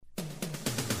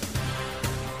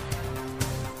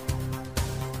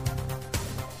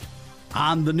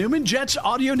On the Newman Jets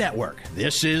Audio Network,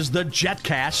 this is the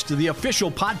JetCast, the official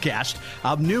podcast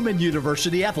of Newman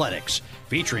University Athletics,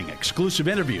 featuring exclusive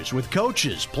interviews with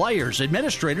coaches, players,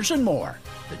 administrators, and more.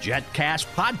 The JetCast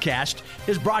podcast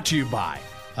is brought to you by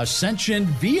Ascension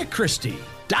Via Christi,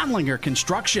 Donlinger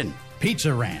Construction,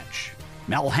 Pizza Ranch,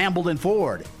 Mel Hambledon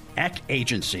Ford, Eck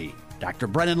Agency, Dr.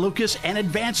 Brennan Lucas and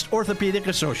Advanced Orthopedic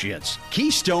Associates,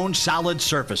 Keystone Solid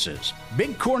Surfaces,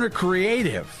 Big Corner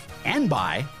Creative, and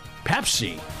by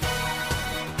Pepsi.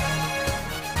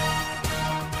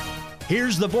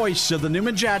 Here's the voice of the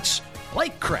Newman Jets,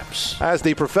 Blake Cripps. As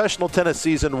the professional tennis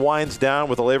season winds down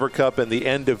with the Labor Cup and the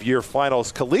end-of-year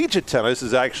finals, collegiate tennis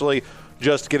is actually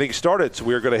just getting started. So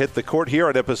we're going to hit the court here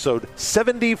on episode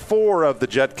 74 of the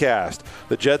JetCast.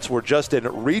 The Jets were just in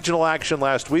regional action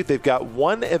last week. They've got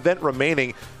one event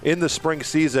remaining in the spring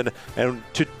season. And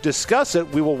to discuss it,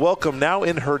 we will welcome, now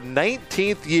in her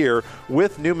 19th year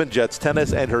with Newman Jets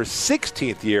Tennis and her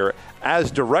 16th year as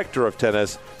director of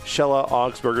tennis, Shella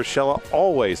Augspurger. Shella,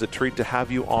 always a treat to have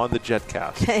you on the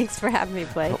JetCast. Thanks for having me,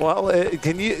 Blake. Well,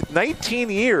 19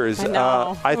 years. I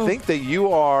know. I think that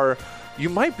you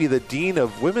might be the dean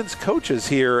of women's coaches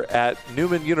here at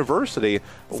Newman University.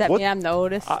 Does that mean I'm the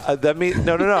oldest? That means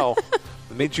no.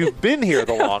 It means you've been here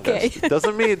the longest. Okay.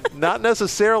 Doesn't mean not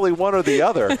necessarily one or the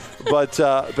other, but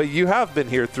you have been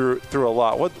here through a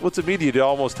lot. What's it mean to you to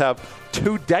almost have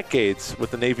 2 decades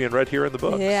with the Navy and Red here in the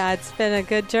books? Yeah, it's been a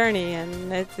good journey,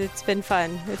 and it's been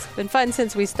fun. It's been fun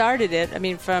since we started it. I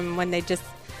mean, from when they just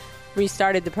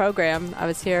restarted the program. I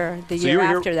was here the year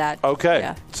after that. Okay.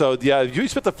 Yeah. So, you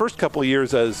spent the first couple of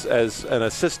years as an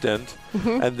assistant,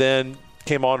 and then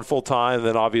came on full-time, and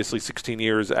then obviously 16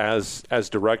 years as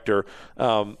director.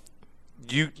 What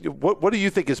do you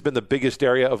think has been the biggest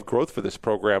area of growth for this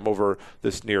program over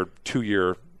this near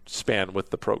 2-year span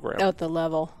with the program? Oh, the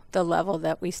level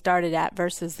that we started at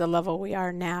versus the level we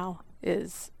are now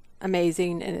is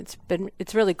amazing, and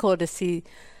it's really cool to see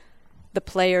the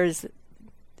players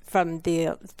from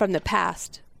the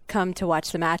past come to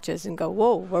watch the matches and go,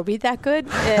 whoa, were we that good?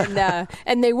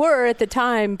 And they were at the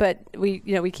time, but we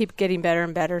keep getting better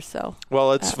and better. So well,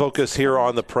 let's focus here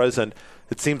on the present.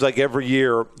 It seems like every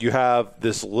year you have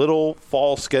this little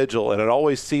fall schedule, and it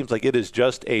always seems like it is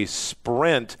just a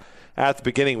sprint at the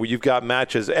beginning where you've got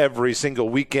matches every single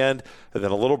weekend and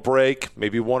then a little break,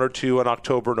 maybe 1 or 2 in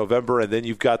October, November, and then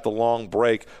you've got the long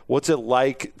break. What's it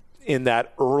like in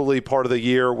that early part of the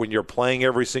year when you're playing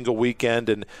every single weekend,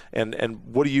 and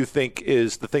what do you think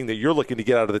is the thing that you're looking to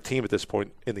get out of the team at this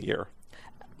point in the year?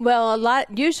 Well,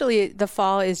 usually the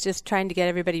fall is just trying to get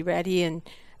everybody ready, and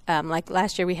like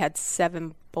last year we had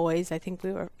 7 boys. I think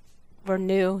we were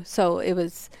new, so it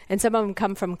was, and some of them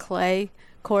come from clay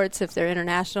courts. If they're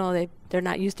international, they're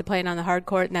not used to playing on the hard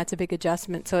court, and that's a big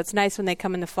adjustment. So it's nice when they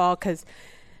come in the fall because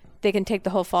they can take the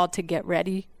whole fall to get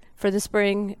ready for the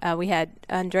spring. We had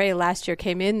Andrea last year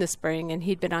came in the spring, and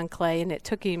he'd been on clay, and it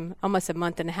took him almost a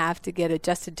month and a half to get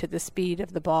adjusted to the speed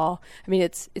of the ball. I mean,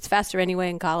 it's faster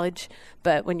anyway in college,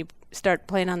 but when you start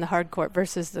playing on the hard court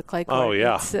versus the clay court,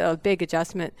 it's a big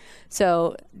adjustment.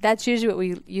 So that's usually what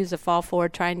we use the fall for,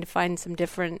 trying to find some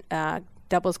different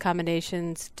doubles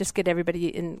combinations, just get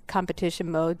everybody in competition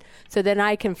mode. So then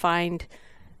I can find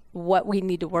what we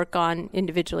need to work on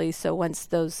individually. So once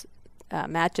those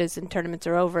matches and tournaments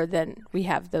are over, then we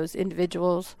have those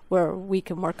individuals where we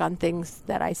can work on things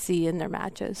that I see in their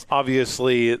matches.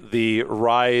 Obviously, the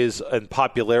rise and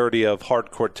popularity of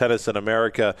hardcourt tennis in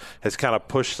America has kind of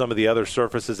pushed some of the other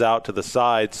surfaces out to the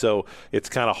side, so it's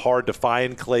kind of hard to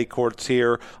find clay courts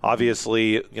here.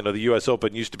 Obviously, the U.S.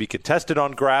 Open used to be contested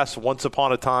on grass once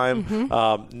upon a time.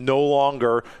 No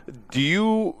longer.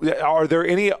 Are there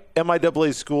any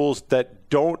MIAA schools that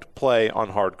don't play on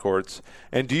hard courts?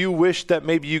 And do you wish that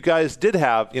maybe you guys did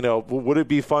have, would it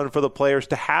be fun for the players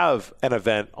to have an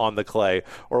event on the clay?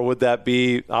 Or would that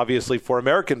be, obviously, for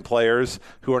American players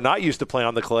who are not used to playing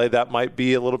on the clay, that might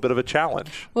be a little bit of a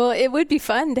challenge? Well, it would be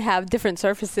fun to have different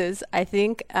surfaces, I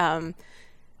think, to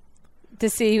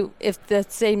see if the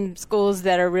same schools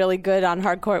that are really good on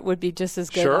hard court would be just as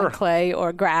good on clay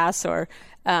or grass. Or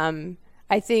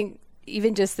I think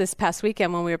even just this past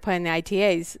weekend when we were playing the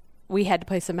ITAs, we had to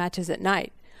play some matches at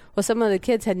night. Well, some of the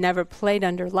kids had never played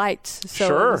under lights, so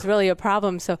it was really a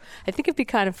problem. So I think it'd be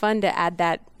kind of fun to add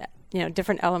that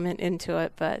different element into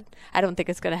it, but I don't think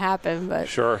it's going to happen. But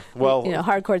sure, well,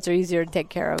 hard courts are easier to take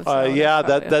care of. So yeah,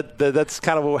 that's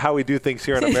kind of how we do things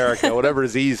here in America. Whatever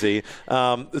is easy.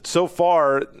 So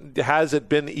far, has it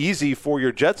been easy for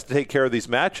your Jets to take care of these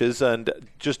matches? And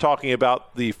just talking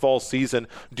about the fall season,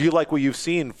 do you like what you've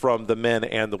seen from the men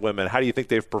and the women? How do you think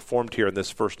they've performed here in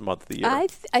this first month of the year?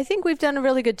 I think we've done a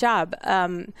really good job.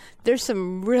 There's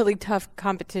some really tough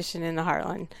competition in the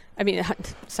Heartland. I mean,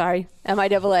 sorry,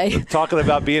 MIAA. Talking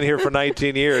about being here for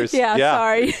 19 years. Yeah,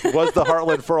 sorry. Was the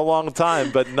Heartland for a long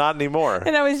time, but not anymore.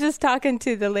 And I was just talking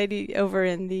to the lady over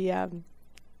in the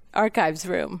archives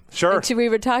room. Sure. And we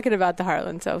were talking about the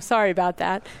Heartland, so sorry about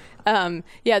that. The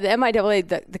MIAA,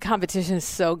 the competition is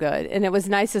so good, and it was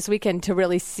nice this weekend to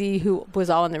really see who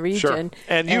was all in the region. Sure.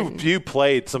 And you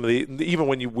played some of even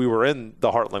when we were in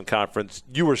the Heartland Conference,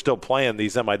 you were still playing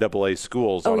these MIAA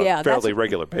schools on a fairly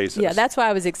regular basis. Yeah, that's why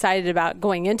I was excited about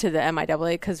going into the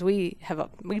MIAA, because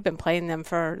we've been playing them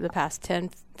for the past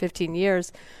 10, 15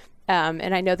 years,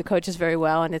 and I know the coaches very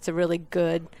well, and it's a really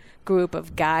good group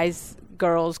of guys,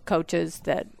 girls, coaches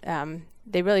that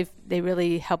they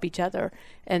really help each other,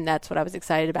 and that's what I was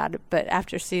excited about. But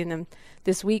after seeing them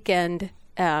this weekend,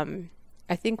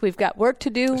 I think we've got work to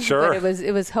do. Sure. But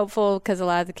it was hopeful because a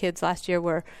lot of the kids last year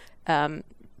were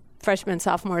freshmen,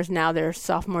 sophomores. Now they're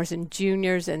sophomores and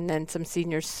juniors, and then some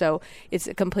seniors. So it's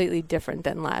completely different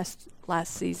than last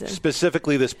season.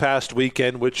 Specifically this past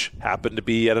weekend, which happened to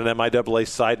be at an MIAA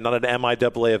site, not an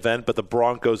MIAA event, but the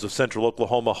Broncos of Central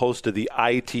Oklahoma hosted the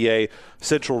ITA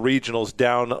Central Regionals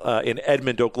down in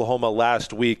Edmond, Oklahoma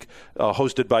last week,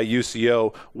 hosted by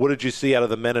UCO. What did you see out of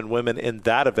the men and women in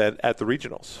that event at the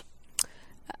regionals?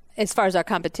 As far as our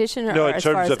competition? No, in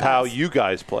terms of how you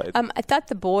guys played. I thought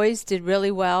the boys did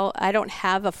really well. I don't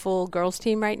have a full girls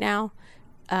team right now.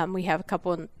 We have a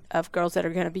couple of girls that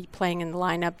are going to be playing in the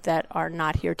lineup that are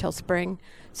not here till spring.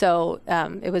 So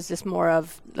it was just more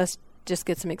of let's just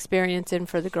get some experience in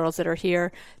for the girls that are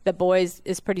here. The boys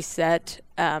is pretty set.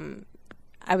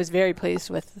 I was very pleased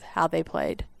with how they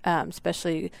played,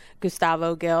 especially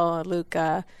Gustavo, Gil,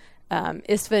 Luca.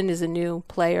 Istvan is a new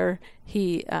player.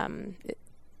 He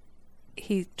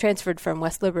transferred from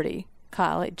West Liberty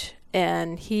College,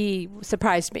 and he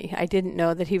surprised me. I didn't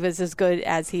know that he was as good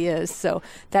as he is. So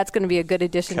that's going to be a good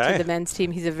addition to the men's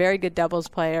team. He's a very good doubles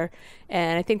player,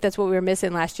 and I think that's what we were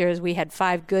missing last year is we had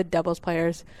 5 good doubles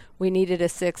players. We needed a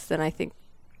 6th, and I think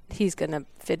he's going to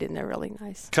fit in there really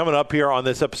nice. Coming up here on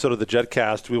this episode of the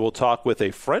JetCast, we will talk with a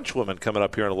French woman coming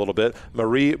up here in a little bit,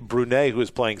 Marie Brunet, who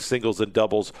is playing singles and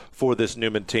doubles for this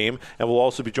Newman team. And we'll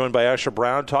also be joined by Asher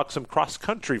Brown, talk some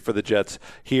cross-country for the Jets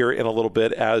here in a little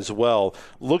bit as well.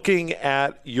 Looking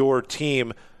at your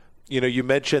team, you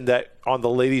mentioned that on the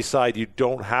ladies' side, you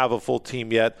don't have a full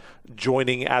team yet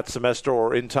joining at semester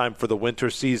or in time for the winter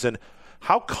season.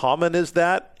 How common is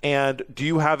that, and do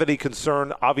you have any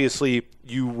concern? Obviously,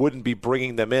 you wouldn't be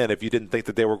bringing them in if you didn't think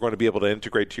that they were going to be able to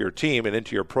integrate to your team and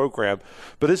into your program.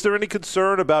 But is there any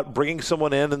concern about bringing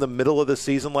someone in the middle of the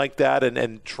season like that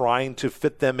and trying to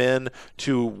fit them in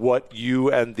to what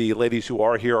you and the ladies who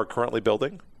are here are currently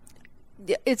building?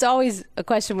 It's always a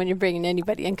question when you're bringing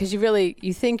anybody in because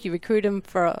you think you recruit them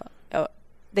for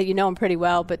that you know them pretty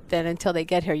well, but then until they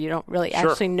get here, you don't really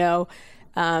actually know.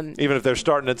 Even if they're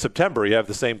starting in September, you have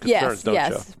the same concerns, don't you?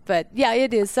 Yes, but yeah,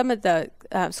 it is. Some of the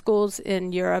schools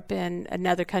in Europe and in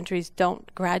other countries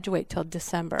don't graduate till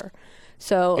December.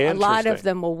 So a lot of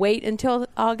them will wait until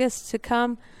August to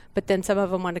come, but then some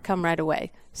of them want to come right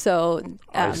away. So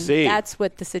that's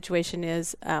what the situation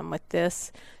is with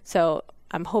this. So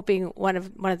I'm hoping one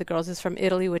of the girls is from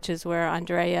Italy, which is where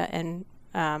Andrea and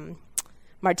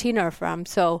Martina are from.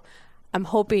 So I'm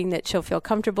hoping that she'll feel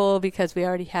comfortable because we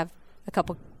already have a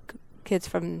couple kids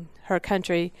from her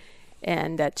country,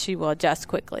 and that she will adjust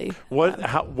quickly.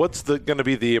 What's going to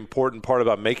be the important part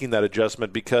about making that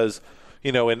adjustment? Because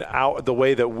in the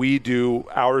way that we do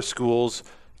our schools,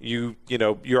 you're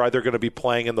either going to be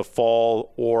playing in the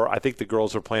fall, or I think the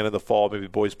girls are playing in the fall, maybe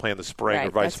boys play in the spring,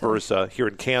 or vice versa here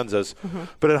in Kansas. Mm-hmm.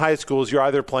 But in high schools, you're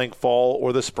either playing fall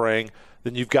or the spring.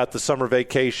 Then you've got the summer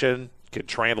vacation. Can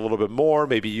train a little bit more.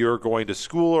 Maybe you're going to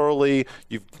school early.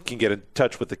 You can get in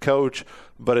touch with the coach.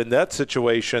 But in that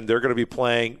situation, they're going to be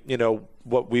playing,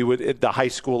 what we would at the high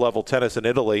school level tennis in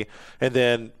Italy. And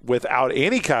then without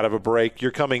any kind of a break,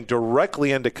 you're coming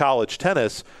directly into college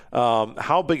tennis.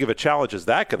 How big of a challenge is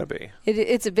that going to be?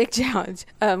 It's a big challenge.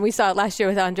 We saw it last year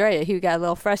with Andrea. He got a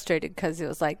little frustrated because it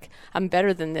was like, I'm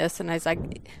better than this. And I was like,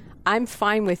 I'm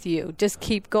fine with you. Just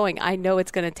keep going. I know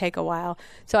it's going to take a while.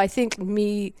 So I think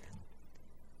me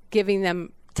giving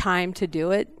them time to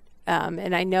do it.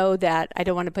 And I know that I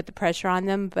don't want to put the pressure on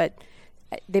them, but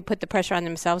they put the pressure on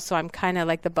themselves, so I'm kind of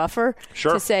like the buffer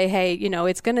Sure. to say, hey,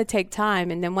 it's going to take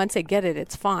time, and then once they get it,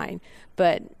 it's fine.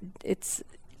 But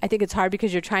I think it's hard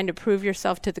because you're trying to prove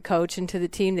yourself to the coach and to the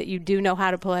team that you do know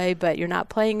how to play, but you're not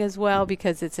playing as well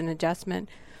because it's an adjustment.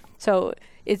 So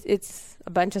it's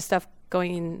a bunch of stuff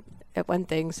going in at one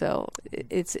thing. So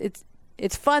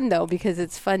it's fun, though, because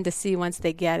it's fun to see once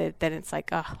they get it, then it's like,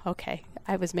 oh, okay,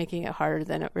 I was making it harder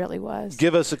than it really was.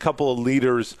 Give us a couple of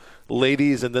leaders,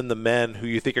 ladies and then the men, who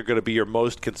you think are going to be your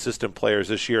most consistent players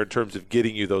this year in terms of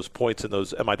getting you those points in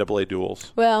those MIAA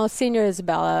duels. Well, senior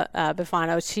Isabella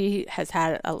Bufano, she has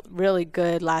had a really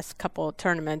good last couple of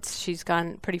tournaments. She's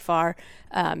gone pretty far.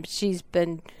 She's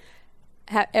been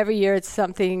every year it's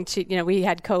something. We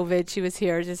had COVID. She was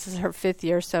here. This is her 5th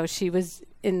year, so she was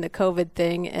in the COVID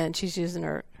thing, and she's using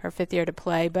her 5th year to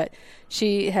play. But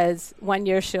she has 1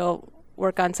 year she'll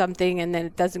work on something and then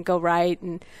it doesn't go right,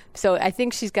 and so I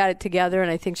think she's got it together, and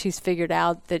I think she's figured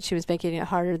out that she was making it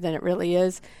harder than it really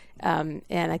is, and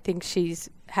I think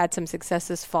she's had some success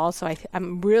this fall, so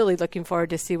I'm really looking forward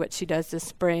to see what she does this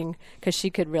spring, because she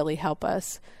could really help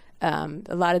us. A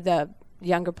lot of the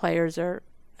younger players are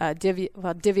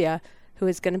Divya, who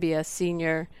is going to be a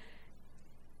senior.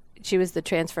 She was the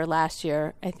transfer last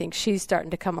year. I think she's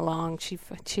starting to come along.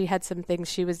 She had some things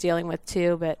she was dealing with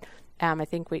too, but I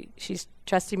think she's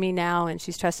trusting me now, and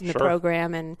she's trusting the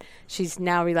program, and she's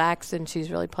now relaxed, and she's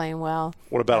really playing well.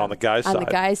 What about on the guys' side? On the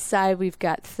guys' side, we've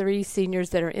got 3 seniors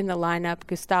that are in the lineup.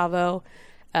 Gustavo,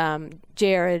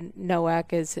 Jared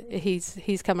Nowak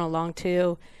he's coming along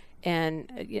too,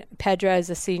 and Pedra is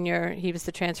a senior. He was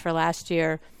the transfer last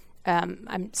year.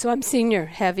 I'm senior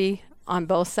heavy on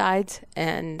both sides,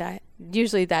 and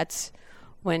usually that's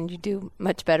when you do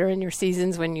much better in your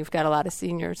seasons, when you've got a lot of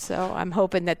seniors. So I'm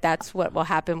hoping that that's what will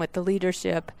happen with the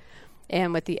leadership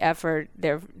and with the effort.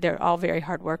 They're all very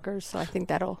hard workers, so I think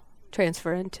that'll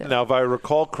transfer into. Now, if I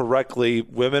recall correctly,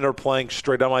 women are playing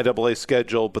straight MIAA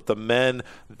schedule, but the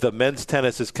men's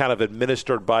tennis is kind of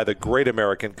administered by the Great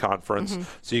American Conference. Mm-hmm.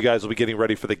 So you guys will be getting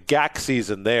ready for the GAC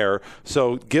season there.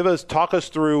 So talk us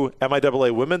through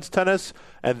MIAA women's tennis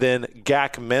and then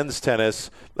GAC men's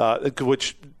tennis,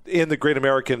 which in the Great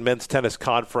American Men's Tennis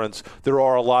Conference, there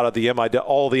are a lot of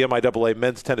all the MIAA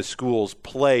men's tennis schools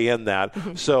play in that.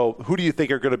 Mm-hmm. So who do you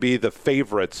think are going to be the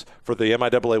favorites for the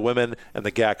MIAA women and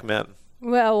the GAC men?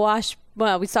 Well,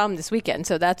 we saw them this weekend,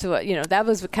 so that's what, that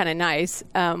was kind of nice.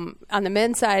 On the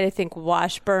men's side, I think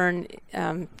Washburn,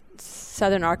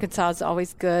 Southern Arkansas is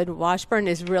always good. Washburn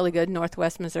is really good.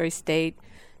 Northwest Missouri State.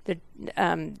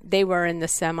 They were in the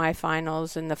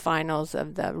semifinals and the finals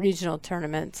of the regional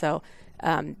tournament. So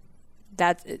and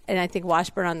I think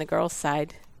Washburn on the girls'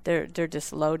 side, they're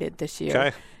just loaded this year.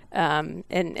 Okay.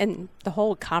 And the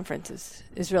whole conference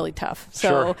is really tough. So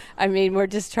sure. I mean, we're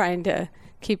just trying to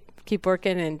keep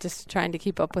working and just trying to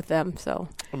keep up with them. So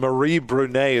Marie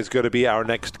Brunet is going to be our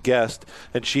next guest,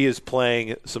 and she is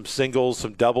playing some singles,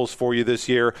 some doubles for you this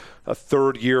year, a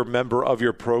 3rd-year member of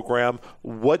your program.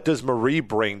 What does Marie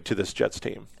bring to this Jets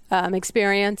team?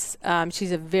 Experience.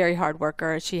 She's a very hard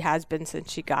worker. She has been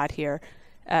since she got here.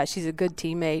 She's a good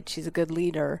teammate. She's a good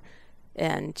leader,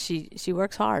 and she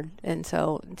works hard. And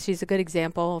so she's a good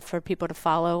example for people to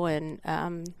follow, and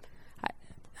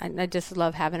I just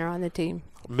love having her on the team.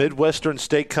 Midwestern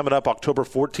State coming up October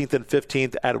 14th and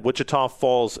 15th at Wichita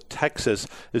Falls, Texas.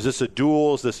 Is this a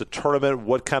duel? Is this a tournament?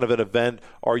 What kind of an event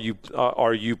are you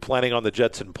planning on the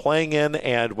Jetson playing in,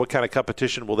 and what kind of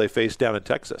competition will they face down in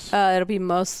Texas? It'll be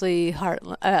mostly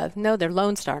no, they're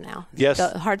Lone Star now. Yes.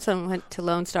 Heartland went to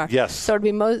Lone Star. Yes. So it'll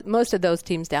be most of those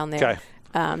teams down there. Okay.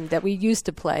 That we used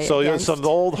to play. So against. Some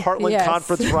old Heartland Yes.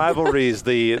 Conference rivalries,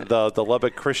 the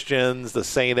Lubbock Christians, the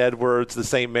St. Edwards, the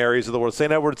St. Mary's of the world.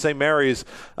 St. Edwards, St. Mary's.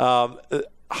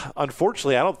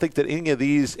 Unfortunately, I don't think that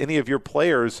any of your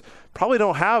players probably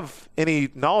don't have any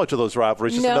knowledge of those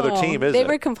rivalries. Just another team, isn't it? They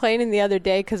were complaining the other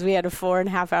day because we had a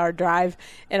 4.5-hour drive,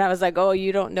 and I was like, oh,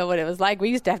 you don't know what it was like. We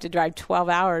used to have to drive 12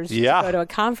 hours to go to a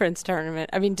conference tournament.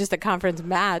 I mean, just a conference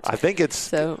match. I think it's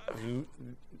so.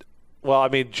 Well, I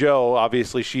mean, Joe,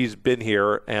 obviously she's been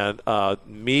here, and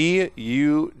me,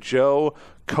 you, Joe,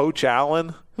 Coach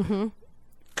Allen, mm-hmm.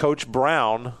 Coach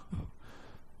Brown.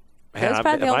 Man,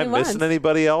 am I missing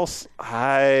anybody else?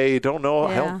 I don't know.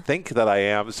 Yeah. I don't think that I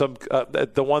am.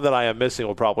 The one that I am missing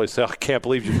will probably say, I can't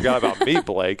believe you forgot about me,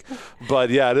 Blake.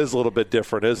 But, yeah, it is a little bit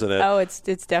different, isn't it? Oh, it's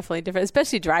definitely different,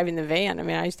 especially driving the van. I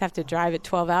mean, I used to have to drive it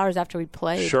 12 hours after we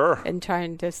played. Sure. And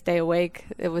trying to stay awake.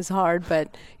 It was hard.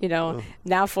 But,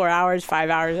 now 4 hours, 5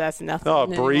 hours, that's nothing.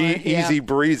 Oh, easy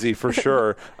breezy for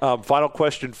sure. Final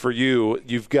question for you.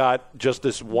 You've got just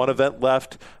this one event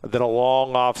left, then a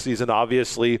long off season,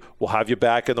 obviously. We'll have you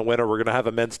back in the winter. We're going to have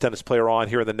a men's tennis player on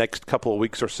here in the next couple of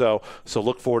weeks or so. So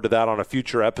look forward to that on a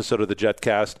future episode of the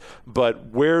JetCast. But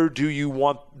where do you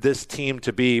want this team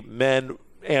to be, men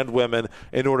and women,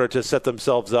 in order to set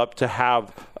themselves up to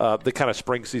have the kind of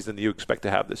spring season that you expect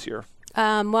to have this year?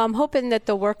 Well, I'm hoping that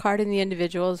they'll work hard in the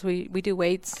individuals. We do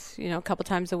weights, a couple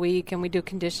times a week, and we do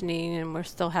conditioning, and we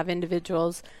still have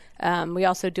individuals. We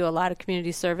also do a lot of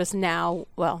community service now,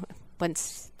 well,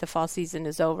 once the fall season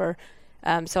is over.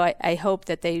 So I hope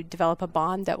that they develop a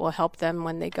bond that will help them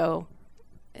when they go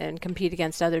and compete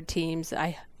against other teams.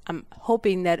 I'm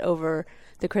hoping that over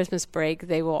the Christmas break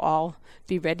they will all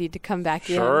be ready to come back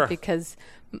in, because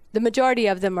the majority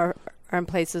of them are in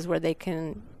places where they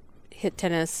can hit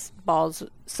tennis balls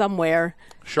somewhere.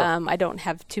 Sure. I don't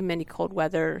have too many cold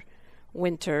weather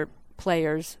winter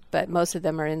players, but most of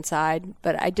them are inside.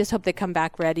 But I just hope they come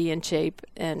back ready, in shape,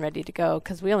 and ready to go,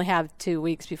 because we only have 2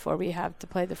 weeks before we have to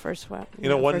play the first one.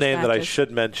 One name matches. that I should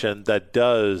mention that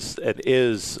does and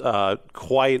is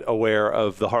quite aware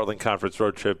of the Heartland Conference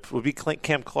road trip would be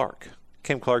Cam Clark.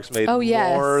 Cam Clark's made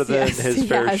more than his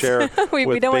fair share.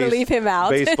 we don't want to leave him out.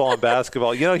 Baseball and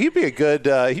basketball. He'd be a good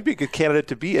candidate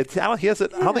to be. I don't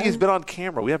think he's been on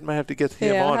camera. We might have to get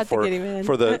him on for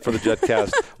the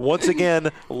JetCast. Once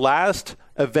again, last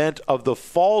event of the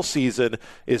fall season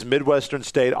is Midwestern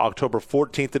State, October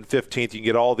 14th and 15th. You can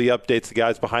get all the updates. The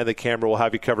guys behind the camera will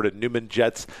have you covered at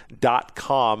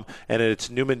NewmanJets.com. And it's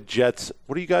Newman Jets.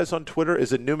 What are you guys on Twitter?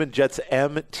 Is it Newman Jets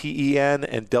MTEN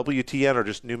and WTN, or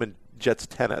just Newman Jets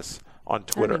Tennis on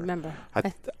Twitter? I don't remember.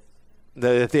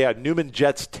 They had Newman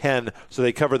Jets 10, so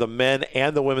they cover the men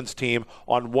and the women's team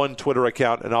on one Twitter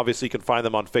account, and obviously you can find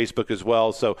them on Facebook as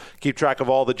well. So keep track of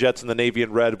all the Jets in the Navy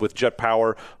and Red with Jet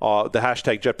Power, the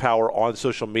hashtag Jet Power on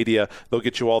social media. They'll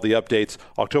get you all the updates.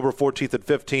 October 14th and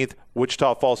 15th,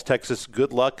 Wichita Falls, Texas.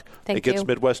 Good luck against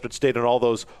Midwestern State and all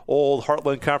those old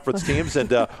Heartland Conference teams, and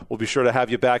we'll be sure to have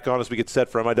you back on as we get set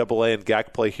for MIAA and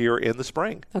GAC play here in the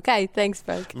spring. Okay, thanks,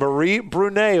 Frank. Marie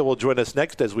Brunet will join us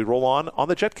next as we roll on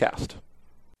the JetCast.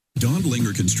 Don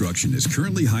Linger Construction is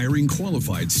currently hiring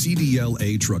qualified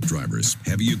CDLA truck drivers,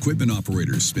 heavy equipment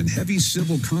operators, and heavy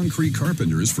civil concrete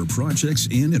carpenters for projects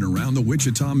in and around the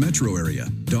Wichita metro area.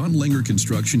 Don Linger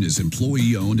Construction is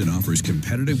employee-owned and offers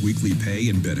competitive weekly pay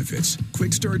and benefits.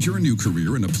 Quick start your new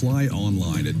career and apply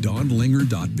online at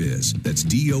donlinger.biz. That's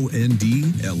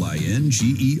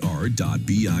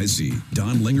DONDLINGER.biz.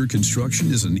 Don Linger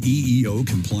Construction is an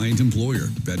EEO-compliant employer.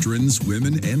 Veterans,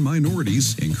 women, and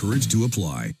minorities encouraged to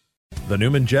apply. The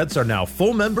Newman Jets are now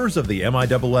full members of the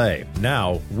MIAA.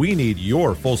 Now, we need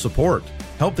your full support.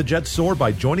 Help the Jets soar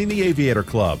by joining the Aviator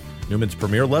Club, Newman's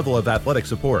premier level of athletic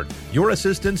support. Your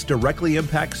assistance directly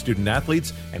impacts student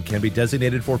athletes and can be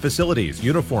designated for facilities,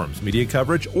 uniforms, media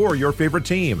coverage, or your favorite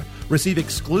team. Receive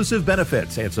exclusive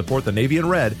benefits and support the Navy and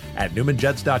Red at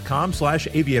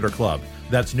newmanjets.com/aviator club.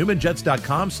 That's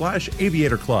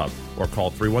newmanjets.com/aviator club, or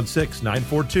call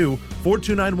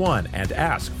 316-942-4291 and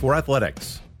ask for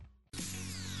athletics.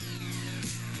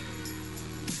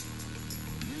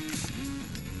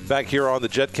 Back here on the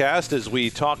JetCast as we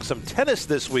talk some tennis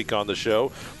this week on the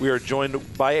show. We are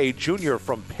joined by a junior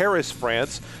from Paris,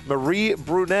 France, Marie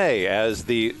Brunet, as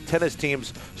the tennis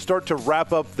teams start to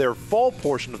wrap up their fall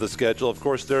portion of the schedule. Of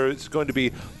course, there's going to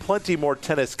be plenty more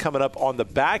tennis coming up on the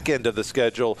back end of the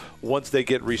schedule once they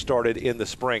get restarted in the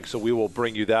spring. So we will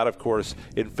bring you that, of course,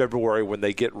 in February when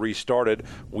they get restarted.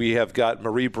 We have got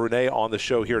Marie Brunet on the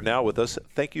show here now with us.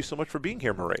 Thank you so much for being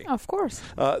here, Marie. Of course.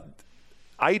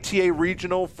 ITA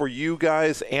Regional for you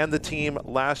guys and the team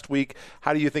last week.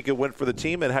 How do you think it went for the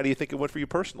team, and how do you think it went for you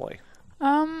personally?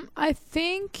 I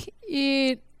think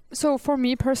so for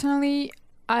me personally,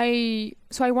 I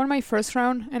won my first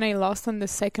round and I lost on the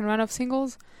second round of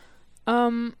singles.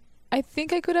 I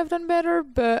think I could have done better,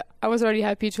 but I was already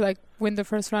happy to win the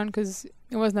first round because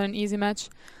it was not an easy match.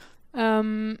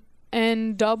 And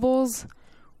doubles,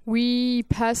 we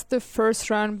passed the first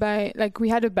round by, we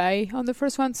had a bye on the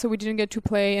first one, so we didn't get to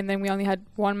play, and then we only had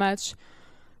one match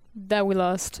that we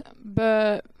lost.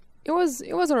 But it was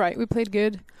all right. We played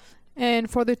good. And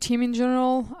for the team in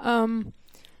general,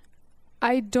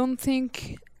 I don't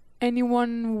think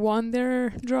anyone won their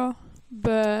draw.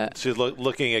 But she's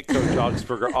looking at Coach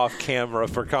Augspurger off camera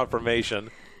for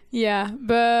confirmation. Yeah,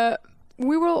 but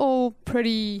we were all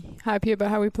pretty happy about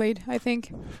how we played, I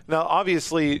think. Now,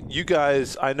 obviously, you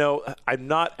guys, I know I'm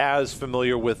not as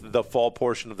familiar with the fall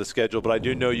portion of the schedule, but I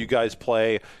do know you guys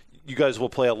will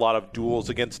play a lot of duels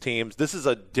against teams. This is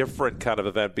a different kind of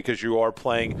event because you are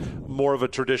playing more of a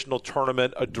traditional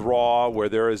tournament, a draw where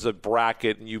there is a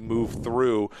bracket and you move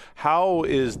through. How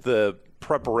is the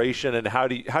preparation, and how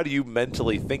do you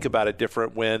mentally think about it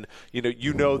different when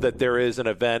you know that there is an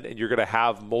event and you're going to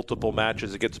have multiple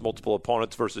matches against multiple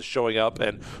opponents versus showing up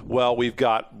and, well, we've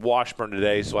got Washburn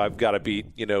today, so I've got to beat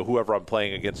whoever I'm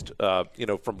playing against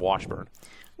from Washburn.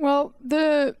 Well,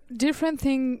 the different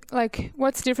thing, like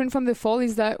what's different from the fall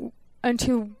is that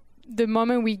until the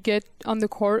moment we get on the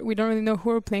court, we don't really know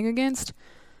who we're playing against.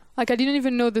 Like, I didn't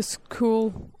even know the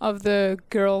school of the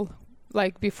girl,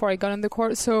 like, before I got on the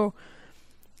court. So,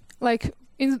 like,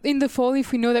 in the fall,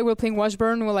 if we know that we're playing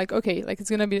Washburn, we're like, okay, like, it's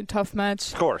going to be a tough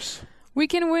match. Of course. We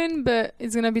can win, but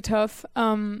it's going to be tough.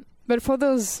 But for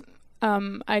those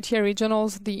ITI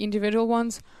regionals, the individual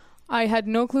ones, I had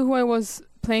no clue who I was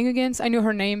playing against. I knew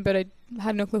her name, but I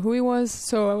had no clue who he was.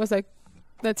 So I was like,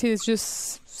 that's it. It's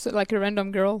just like a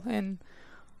random girl, and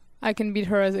I can beat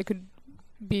her as I could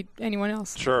beat anyone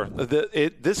else. Sure.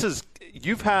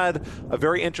 You've had a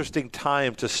very interesting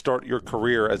time to start your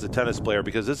career as a tennis player,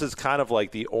 because this is kind of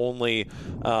like the only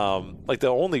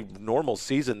normal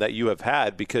season that you have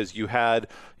had, because you had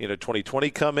 2020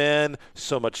 come in,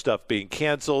 so much stuff being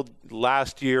canceled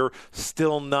last year,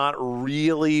 still not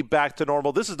really back to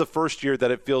normal. This is the first year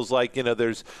that it feels like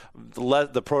there's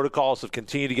the protocols have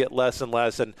continued to get less and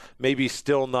less, and maybe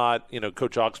still not.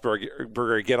 Coach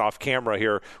Augspurger, again off camera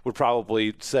here, would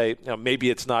probably say maybe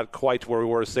it's not quite where we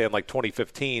were, say, in like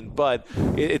 2015, but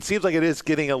it seems like it is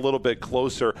getting a little bit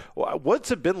closer.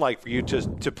 What's it been like for you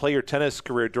to play your tennis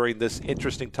career during this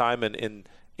interesting time in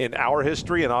our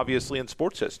history and obviously in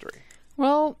sports history?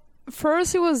 Well,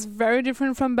 first it was very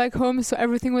different from back home, so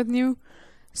everything was new.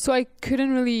 So I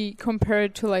couldn't really compare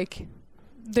it to like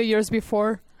the years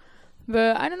before.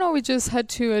 But I don't know, we just had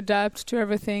to adapt to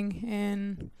everything,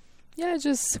 and yeah,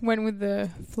 just went with the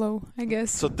flow, I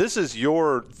guess. So this is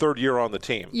your third year on the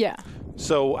team. Yeah.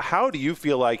 So how do you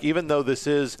feel like, even though this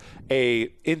is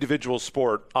a individual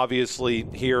sport, obviously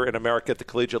here in America at the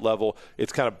collegiate level,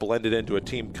 it's kind of blended into a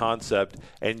team concept,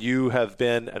 and you have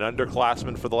been an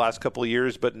underclassman for the last couple of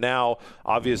years, but now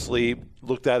obviously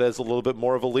looked at as a little bit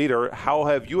more of a leader. How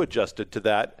have you adjusted to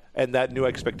that and that new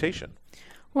expectation?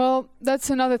 Well, that's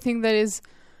another thing that is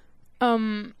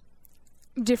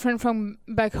different from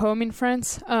back home in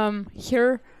France.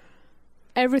 Here,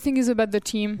 everything is about the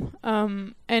team,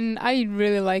 and I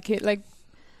really like it. Like,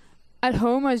 at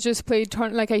home, I just play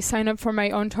I sign up for my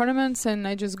own tournaments, and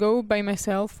I just go by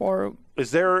myself. Or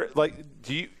is there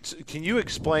can you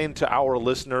explain to our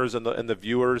listeners and the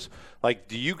viewers, like,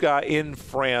 do you got in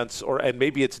France, and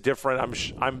maybe it's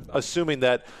different? I'm assuming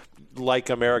that, like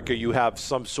America, you have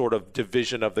some sort of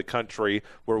division of the country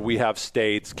where we have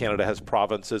states, Canada has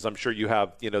provinces. I'm sure you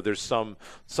have, there's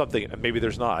something, maybe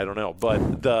there's not, I don't know.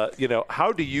 But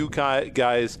how do you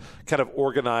guys kind of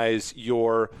organize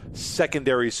your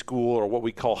secondary school, or what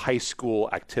we call high school,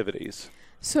 activities?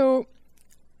 So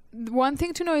one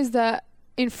thing to know is that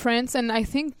in France, and I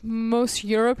think most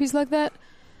Europe is like that,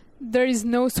 there is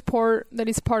no sport that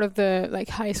is part of the like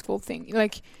high school thing.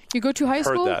 Like, you go to high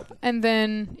school, and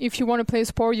then if you want to play a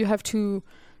sport, you have to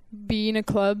be in a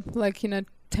club, like in a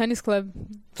tennis club.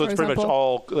 So it's pretty much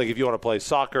all, like, if you want to play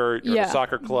soccer, you're in a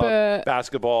soccer club,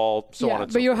 basketball, so on and so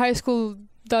forth. But your high school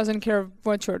doesn't care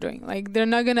what you're doing. Like, they're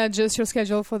not going to adjust your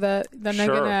schedule for that. They're not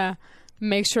going to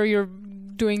make sure you're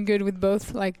doing good with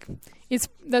both. Like,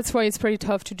 that's why it's pretty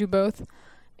tough to do both.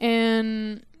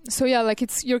 And so, yeah, like,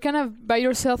 you're kind of by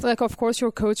yourself. Like, of course,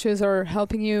 your coaches are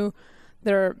helping you.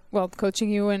 They're,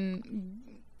 coaching you and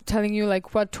telling you,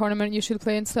 like, what tournament you should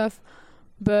play and stuff.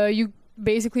 But you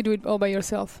basically do it all by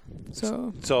yourself.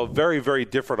 So very, very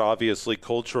different, obviously,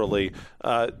 culturally.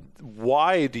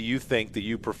 Why do you think that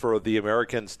you prefer the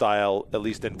American style, at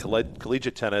least in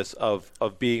collegiate tennis, of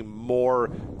being more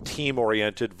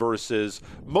team-oriented versus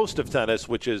most of tennis,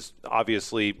 which is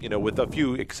obviously, with a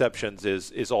few exceptions,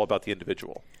 is all about the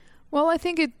individual? Well, I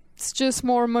think it's just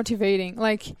more motivating.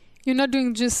 Like, you're not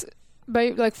doing just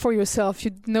for yourself.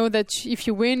 You know that if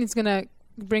you win, it's going to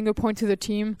bring a point to the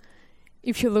team.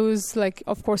 If you lose, like,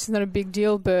 of course, it's not a big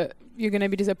deal, but you're going to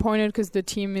be disappointed because the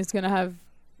team is going to have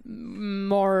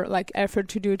more like effort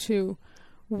to do to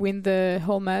win the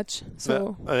whole match.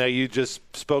 So now you just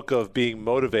spoke of being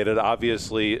motivated.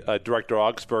 Obviously, Director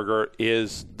Augspurger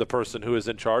is the person who is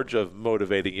in charge of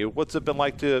motivating you. What's it been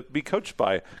like to be coached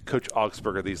by Coach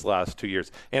Augspurger these last 2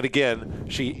 years? And again,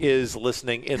 she is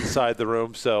listening inside the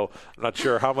room, so I'm not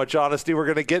sure how much honesty we're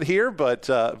going to get here, but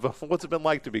what's it been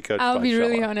like to be coached by Shella? I'll be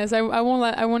really honest. I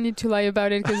won't need to lie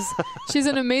about it, because she's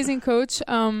an amazing coach.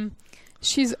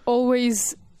 She's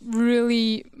always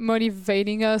really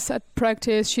motivating us at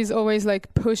practice. She's always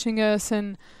like pushing us,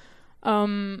 and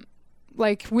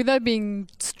like without being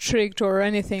strict or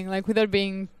anything, like without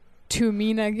being too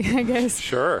mean, I guess.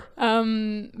 Sure.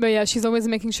 But yeah, she's always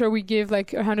making sure we give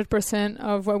like 100%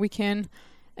 of what we can.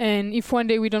 And if one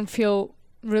day we don't feel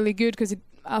really good, because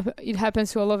it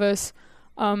happens to all of us,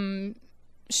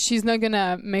 she's not going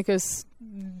to make us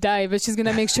die, but she's going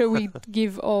to make sure we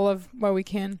give all of what we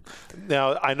can.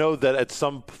 Now, I know that at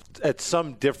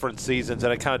some different seasons,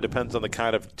 and it kind of depends on the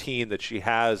kind of team that she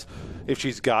has, if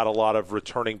she's got a lot of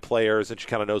returning players and she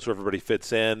kind of knows where everybody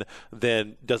fits in,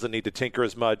 then doesn't need to tinker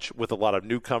as much. With a lot of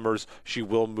newcomers, she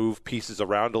will move pieces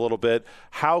around a little bit.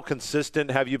 How consistent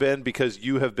have you been? Because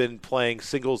you have been playing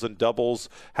singles and doubles.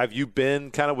 Have you been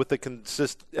kind of with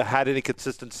had any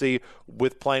consistency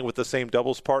with playing with the same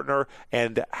doubles partner?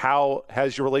 And how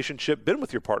has your relationship been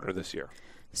with your partner this year?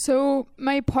 So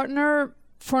my partner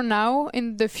for now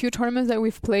in the few tournaments that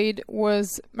we've played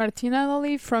was Martina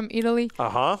Lally from Italy.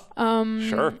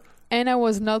 Sure. And I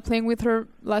was not playing with her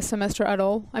last semester at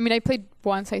all. I mean, I played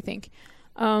once, I think.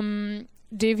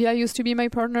 Devia used to be my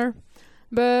partner.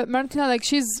 But Martina, like,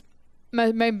 she's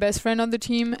my best friend on the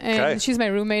team, and she's my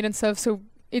roommate and stuff, so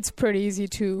it's pretty easy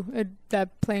to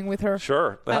adapt playing with her.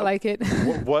 Sure. I like it.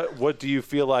 What do you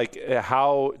feel like?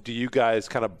 How do you guys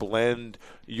kind of blend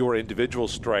your individual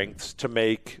strengths to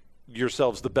make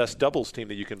yourselves the best doubles team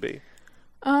that you can be?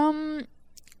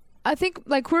 I think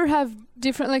like we have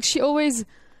different, like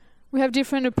we have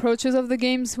different approaches of the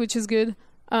games, which is good.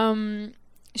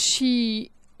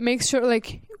 She makes sure,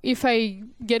 like, if I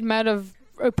get mad of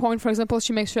a point, for example,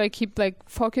 she makes sure I keep like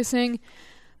focusing,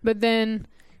 but then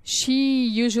she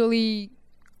usually,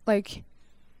 like,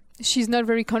 she's not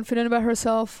very confident about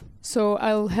herself, so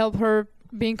I'll help her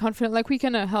being confident. Like, we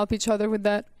can help each other with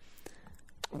that.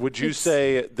 Would you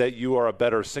say that you are a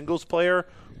better singles player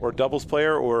or doubles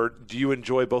player, or do you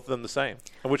enjoy both of them the same?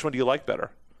 And which one do you like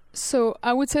better? So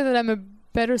I would say that I'm a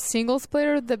better singles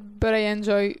player, but I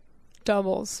enjoy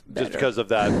doubles better. Just because of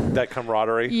that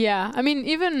camaraderie? Yeah. I mean,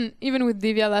 even with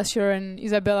Divya last year and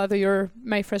Isabella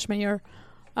my freshman year,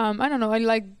 I don't know, I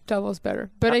like doubles better.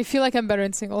 But I feel like I'm better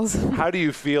in singles. How do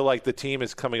you feel like the team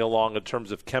is coming along in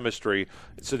terms of chemistry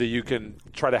so that you can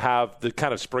try to have the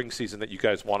kind of spring season that you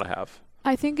guys want to have?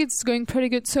 I think it's going pretty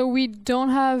good. So we don't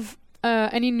have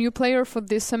any new player for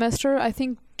this semester. I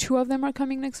think 2 of them are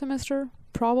coming next semester,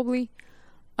 probably.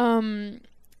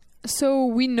 So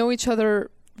we know each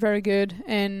other very good,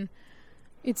 and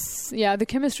the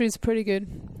chemistry is pretty good.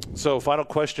 So final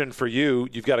question for you.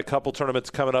 You've got a couple tournaments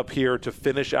coming up here to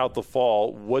finish out the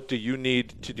fall. What do you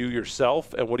need to do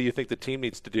yourself, and what do you think the team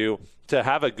needs to do to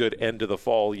have a good end to the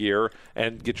fall year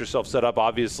and get yourself set up?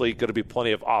 Obviously, going to be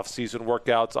plenty of off-season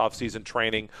workouts, off-season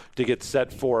training to get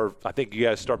set for. I think you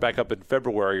guys start back up in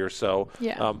February or so.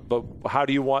 Yeah. But how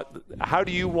do you want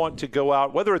to go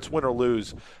out, whether it's win or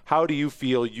lose? What do you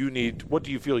feel you need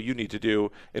to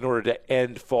do in order to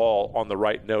end fall on the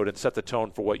right note and set the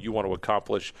tone for what you want to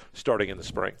accomplish starting in the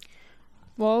spring?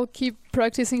 Well, keep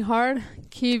practicing hard.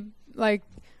 Keep like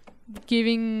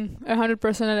giving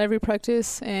 100% at every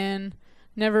practice, and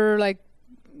never like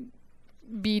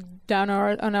be down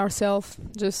on ourselves.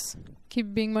 Just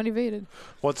keep being motivated.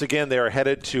 Once again, they are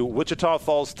headed to Wichita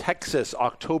Falls, Texas,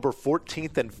 October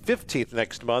 14th and 15th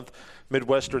next month.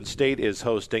 Midwestern State is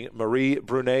hosting. Marie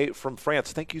Brunet from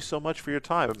France, thank you so much for your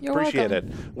time. You're Appreciate welcome.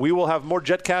 it. We will have more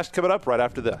JetCast coming up right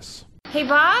after this. Hey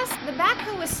boss, the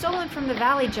backhoe was stolen from the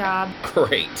Valley job.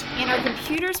 Great. And our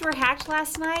computers were hacked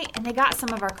last night, and they got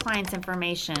some of our clients'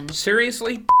 information.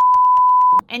 Seriously?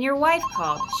 And your wife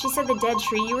called. She said the dead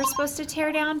tree you were supposed to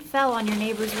tear down fell on your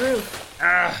neighbor's roof.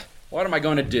 What am I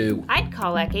going to do? I'd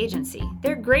call Eck Agency.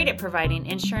 They're great at providing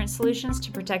insurance solutions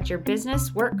to protect your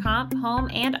business, work comp,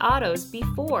 home, and autos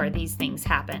before these things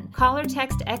happen. Call or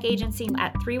text Eck Agency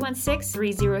at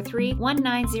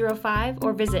 316-303-1905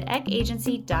 or visit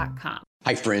eckagency.com.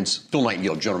 Hi friends, Phil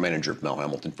Nightingale, General Manager of Mel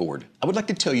Hamilton Ford. I would like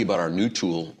to tell you about our new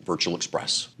tool, Virtual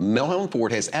Express. Mel Hamilton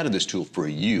Ford has added this tool for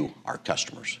you, our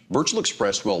customers. Virtual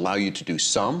Express will allow you to do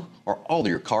some or all of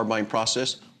your car buying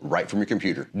process right from your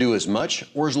computer. Do as much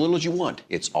or as little as you want.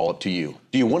 It's all up to you.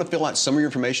 Do you want to fill out some of your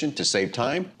information to save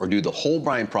time, or do the whole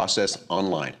buying process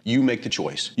online? You make the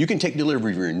choice. You can take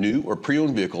delivery of your new or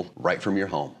pre-owned vehicle right from your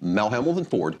home. Mel Hamilton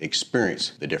Ford,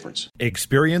 experience the difference.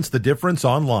 Experience the difference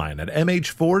online at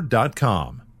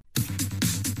mhford.com.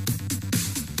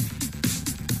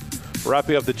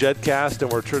 Wrapping up the JetCast,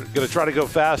 and we're going to try to go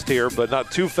fast here, but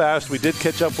not too fast. We did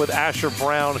catch up with Asher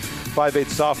Brown 5'8"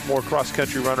 sophomore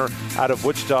cross-country runner out of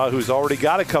Wichita who's already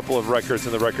got a couple of records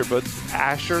in the record book.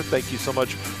 Asher, thank you so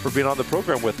much for being on the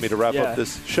program with me to wrap up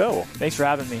this show. Thanks for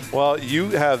having me. Well, you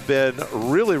have been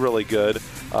really, really good.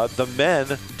 The men,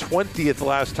 20th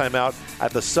last time out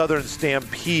at the Southern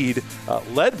Stampede,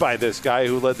 led by this guy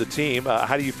who led the team.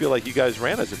 How do you feel like you guys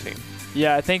ran as a team?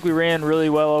 Yeah, I think we ran really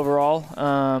well overall.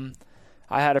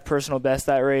 I had a personal best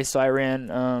that race, so I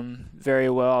ran very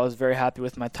well. I was very happy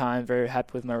with my time, very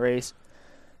happy with my race.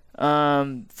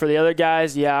 For the other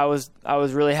guys, I was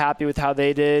really happy with how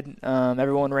they did.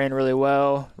 Everyone ran really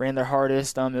well, ran their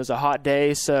hardest. It was a hot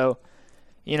day, so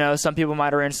some people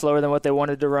might have ran slower than what they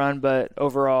wanted to run, but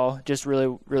overall, just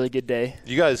really, really good day.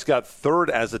 You guys got third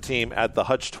as a team at the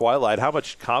Hutch Twilight. How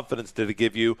much confidence did it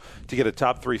give you to get a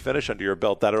top 3 finish under your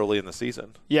belt that early in the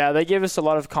season? Yeah, they gave us a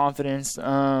lot of confidence,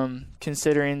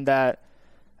 considering that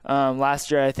last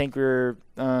year I think we were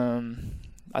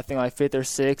like 5th or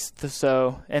 6th.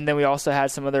 So, and then we also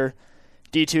had some other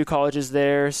D2 colleges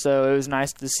there, so it was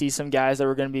nice to see some guys that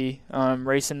were going to be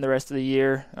racing the rest of the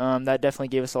year. That definitely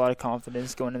gave us a lot of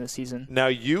confidence going into the season. Now,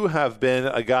 you have been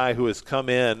a guy who has come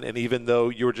in, and even though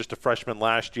you were just a freshman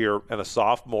last year and a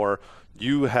sophomore,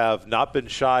 you have not been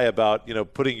shy about,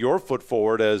 putting your foot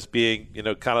forward as being,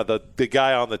 kind of the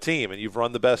guy on the team. And you've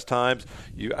run the best times.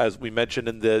 You, as we mentioned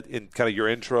in kind of your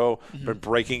intro, been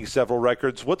breaking several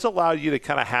records. What's allowed you to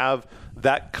kind of have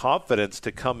that confidence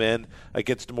to come in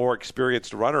against more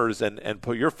experienced runners and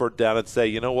put your foot down and say,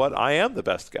 you know what, I am the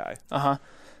best guy?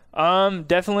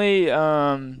 Definitely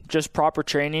just proper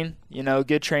training.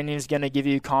 Good training is going to give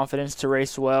you confidence to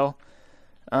race well.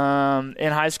 In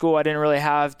high school, I didn't really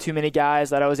have too many guys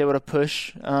that I was able to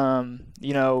push,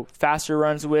 faster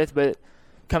runs with, but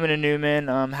coming to Newman,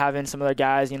 having some other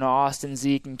guys, Austin,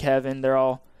 Zeke, and Kevin, they're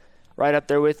all right up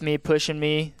there with me, pushing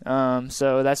me.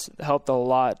 So that's helped a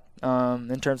lot.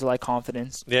 In terms of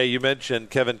confidence. Yeah, you mentioned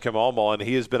Kevin Kamalmal, and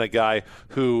he has been a guy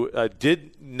who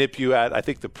did nip you at, I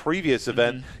think, the previous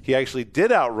event. He actually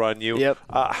did outrun you. Yep.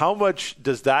 How much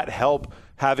does that help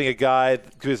having a guy,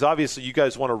 because obviously you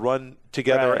guys want to run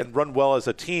together and run well as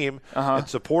a team and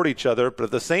support each other, but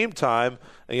at the same time,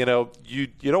 you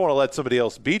don't want to let somebody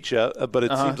else beat you, but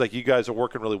it seems like you guys are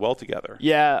working really well together.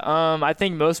 Yeah, I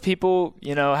think most people,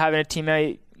 having a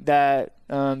teammate that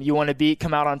you want to beat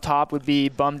come out on top would be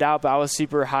bummed out, but I was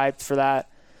super hyped for that,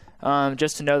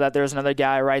 just to know that there's another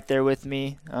guy right there with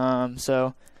me.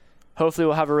 So hopefully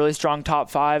we'll have a really strong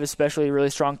top 5, especially a really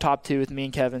strong top 2 with me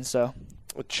and Kevin. So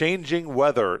changing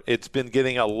weather, it's been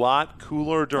getting a lot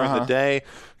cooler during the day.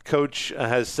 Coach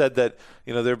has said that,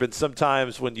 there have been some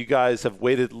times when you guys have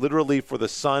waited literally for the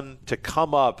sun to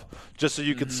come up just so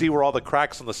you can see where all the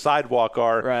cracks on the sidewalk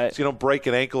are, so you don't break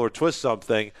an ankle or twist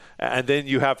something, and then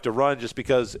you have to run just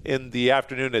because in the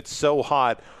afternoon it's so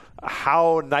hot.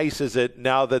 How nice is it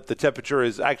now that the temperature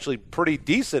is actually pretty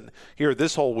decent here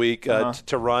this whole week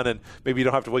to run, and maybe you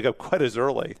don't have to wake up quite as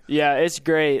early? Yeah, it's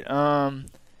great.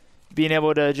 Being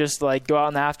able to just go out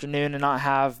in the afternoon and not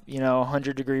have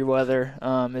 100-degree weather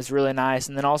is really nice.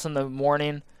 And then also in the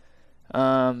morning,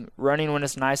 running when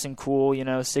it's nice and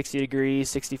cool, 60 degrees,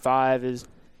 65 is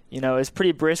it's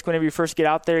pretty brisk whenever you first get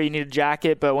out there. You need a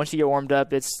jacket, but once you get warmed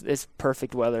up, it's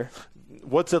perfect weather.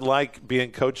 What's it like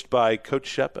being coached by Coach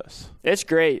Shepis? It's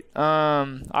great.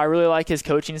 I really like his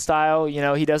coaching style.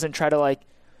 He doesn't try to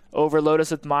overload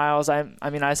us with miles. I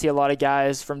mean, I see a lot of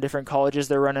guys from different colleges.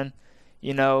 They're running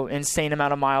insane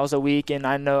amount of miles a week, and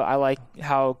I know I like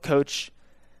how Coach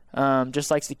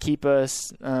just likes to keep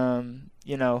us, in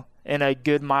a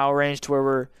good mile range to where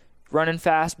we're running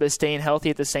fast but staying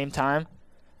healthy at the same time.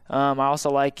 I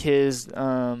also like his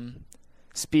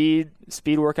speed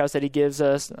workouts that he gives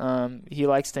us. He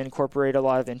likes to incorporate a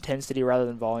lot of intensity rather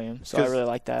than volume, so I really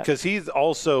like that. Because he's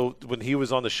also, when he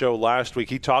was on the show last week,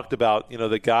 he talked about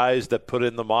the guys that put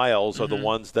in the miles are the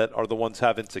ones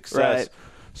having success. Right.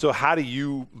 So how do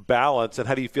you balance, and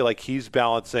how do you feel like he's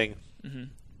balancing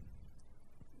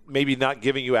maybe not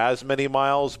giving you as many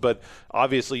miles, but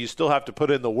obviously you still have to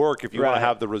put in the work if you want to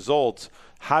have the results.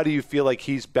 How do you feel like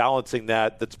he's balancing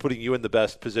that's putting you in the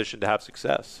best position to have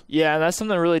success? Yeah, and that's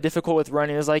something really difficult with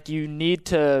running is you need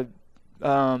to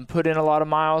put in a lot of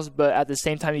miles, but at the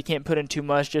same time you can't put in too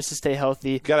much just to stay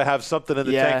healthy. You got to have something in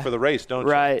the tank for the race, don't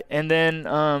you? Right. And then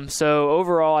so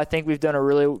overall I think we've done a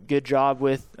really good job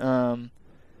with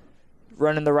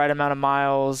running the right amount of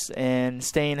miles and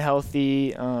staying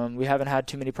healthy. We haven't had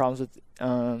too many problems with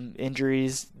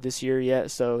injuries this year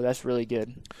yet, so that's really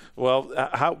good. Well,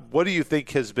 what do you think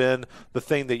has been the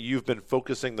thing that you've been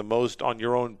focusing the most on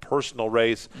your own personal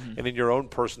race and in your own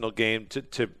personal game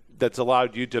to that's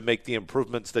allowed you to make the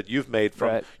improvements that you've made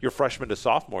from your freshman to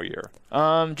sophomore year?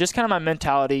 Just kind of my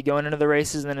mentality going into the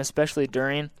races, and then especially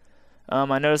during.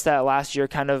 I noticed that last year,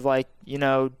 kind of like,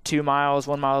 2 miles,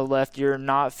 1 mile left, you're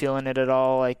not feeling it at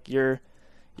all. Like you're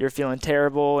feeling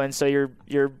terrible, and so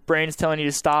your brain's telling you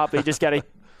to stop, but you just got to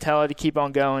tell it to keep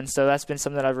on going. So that's been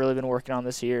something that I've really been working on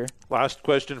this year. Last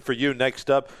question for you.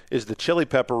 Next up is the Chili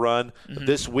Pepper Run.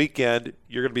 This weekend,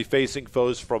 you're going to be facing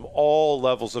foes from all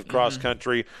levels of cross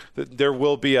country. There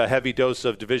will be a heavy dose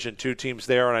of Division II teams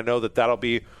there, and I know that that'll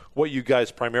be what you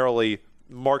guys primarily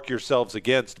mark yourselves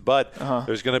against, but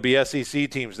there's going to be SEC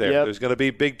teams there. There's going to be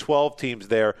Big 12 teams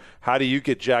there. How do you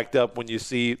get jacked up when you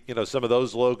see, some of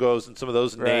those logos and some of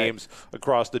those names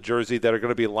across the jersey that are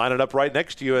going to be lining up right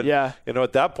next to you? And,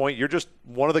 at that point, you're just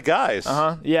one of the guys.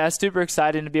 Yeah, it's super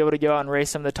exciting to be able to go out and race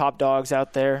some of the top dogs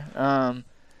out there.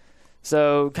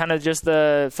 So kind of just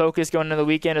the focus going into the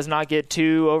weekend is not get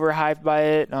too overhyped by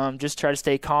it. Just try to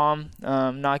stay calm,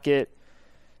 not get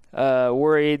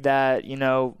worried that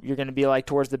you're going to be like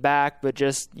towards the back, but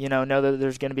just know that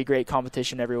there's going to be great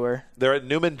competition everywhere. They're at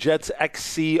Newman Jets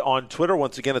XC on Twitter.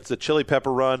 Once again, it's the Chili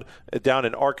Pepper Run down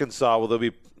in Arkansas, where they'll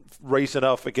be racing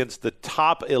up against the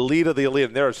top elite of the elite.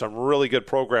 And there are some really good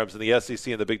programs in the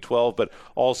SEC and the Big 12, but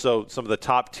also some of the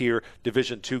top tier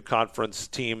Division II conference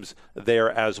teams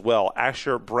there as well.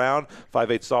 Asher Brown,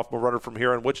 5'8" sophomore runner from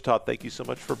here in Wichita, thank you so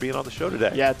much for being on the show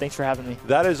today. Yeah, thanks for having me.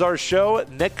 That is our show.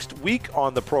 Next week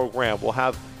on the program, we'll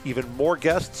have even more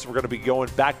guests. We're going to be going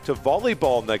back to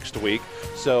volleyball next week.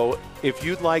 So if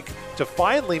you'd like to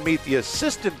finally meet the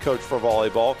assistant coach for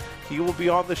volleyball, he will be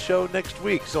on the show next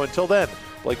week. So until then,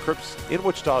 Blake Cripps in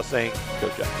Wichita saying, go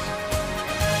Jets.